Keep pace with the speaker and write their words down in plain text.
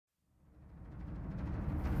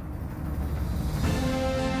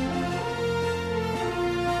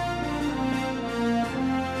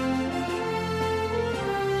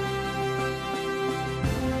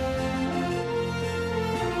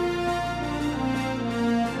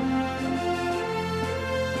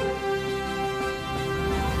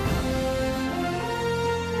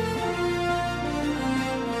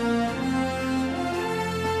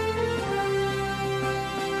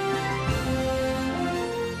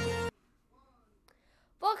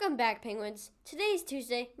Welcome back, Penguins. Today is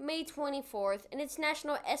Tuesday, May 24th, and it's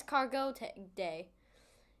National Escargot Day.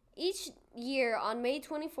 Each year on May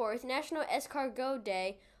 24th, National Escargot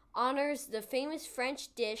Day honors the famous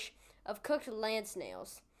French dish of cooked land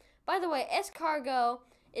snails. By the way, escargot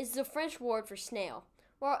is the French word for snail.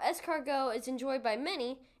 While escargot is enjoyed by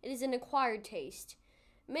many, it is an acquired taste.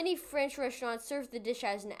 Many French restaurants serve the dish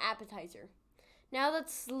as an appetizer. Now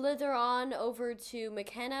let's slither on over to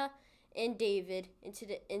McKenna and David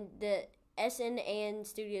in the SNAN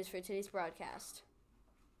studios for today's broadcast.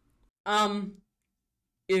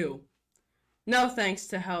 Ew. No thanks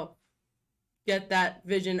to help get that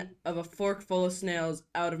vision of a fork full of snails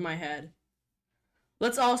out of my head.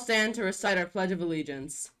 Let's all stand to recite our Pledge of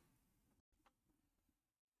Allegiance.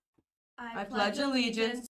 I pledge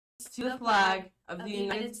allegiance to the flag of the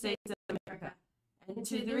United States of America and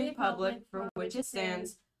to the republic for which it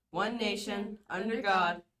stands, one nation, under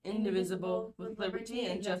God, indivisible, with liberty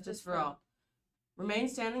and justice for all. Remain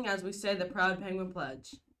standing as we say the proud Penguin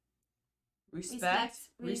Pledge. Respect,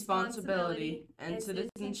 responsibility, and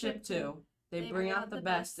citizenship too. They bring out the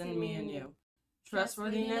best in me and you.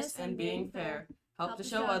 Trustworthiness and being fair help to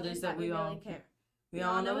show others that we all care. We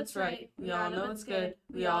all know it's right. We all know it's good.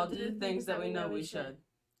 We all do the things that we know we should.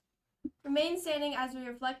 Remain standing as we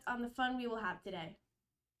reflect on the fun we will have today.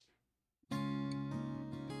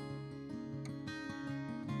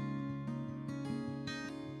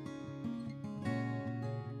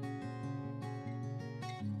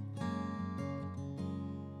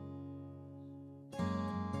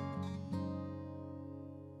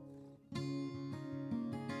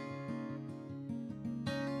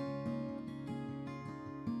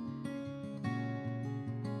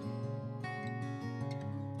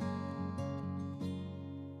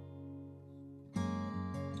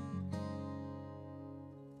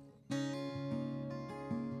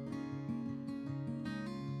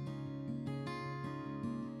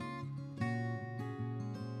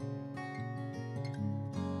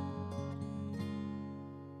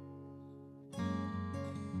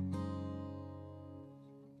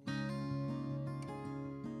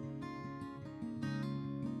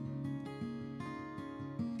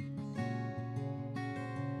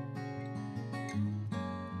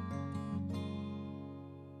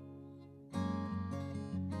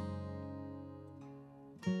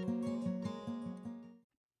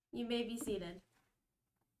 You may be seated.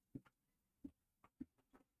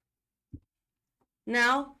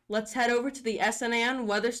 Now, let's head over to the SNAN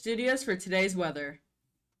Weather Studios for today's weather.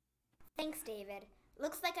 Thanks, David.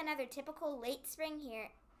 Looks like another typical late spring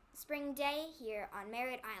day here on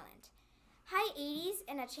Merritt Island. High 80s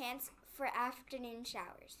and a chance for afternoon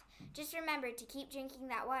showers. Just remember to keep drinking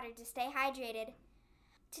that water to stay hydrated.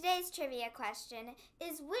 Today's trivia question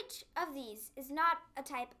is, which of these is not a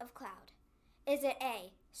type of cloud? Is it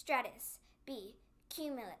A, stratus, B,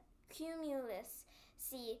 cumulus,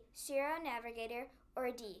 C, cirronavigator,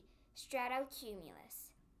 or D,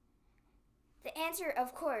 stratocumulus? The answer,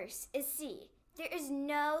 of course, is C. There is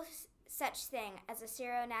no such thing as a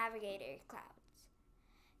cirronavigator clouds.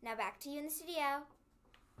 Now back to you in the studio.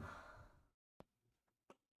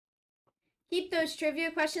 Keep those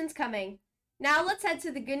trivia questions coming. Now let's head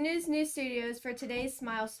to the Good News News Studios for today's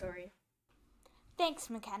Smile Story. Thanks,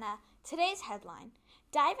 McKenna. Today's headline: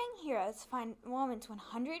 Diving heroes find woman's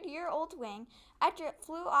 100-year-old wing after it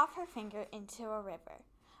flew off her finger into a river.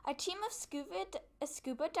 A team of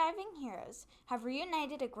scuba diving heroes have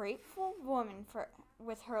reunited a grateful woman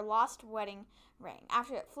with her lost wedding ring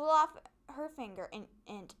after it flew off her finger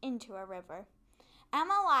and into a river.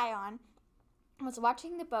 Emma Lyon was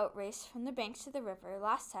watching the boat race from the banks to the river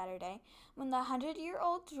last Saturday when the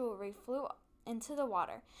 100-year-old jewelry flew into the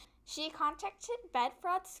water. She contacted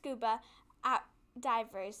Bedford Scuba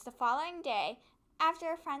Divers the following day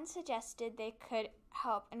after a friend suggested they could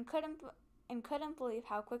help and couldn't believe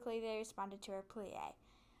how quickly they responded to her plea.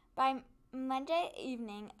 By Monday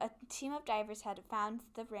evening, a team of divers had found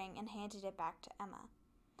the ring and handed it back to Emma.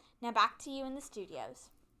 Now back to you in the studios.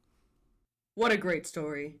 What a great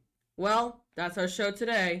story. Well, that's our show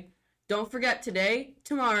today. Don't forget today,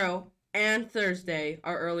 tomorrow, and Thursday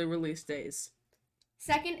are early release days.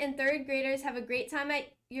 Second and third graders have a great time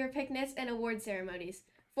at your picnics and award ceremonies.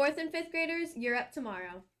 Fourth and fifth graders, you're up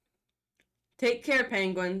tomorrow. Take care,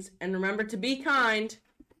 Penguins, and remember to be kind.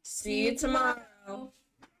 See you tomorrow.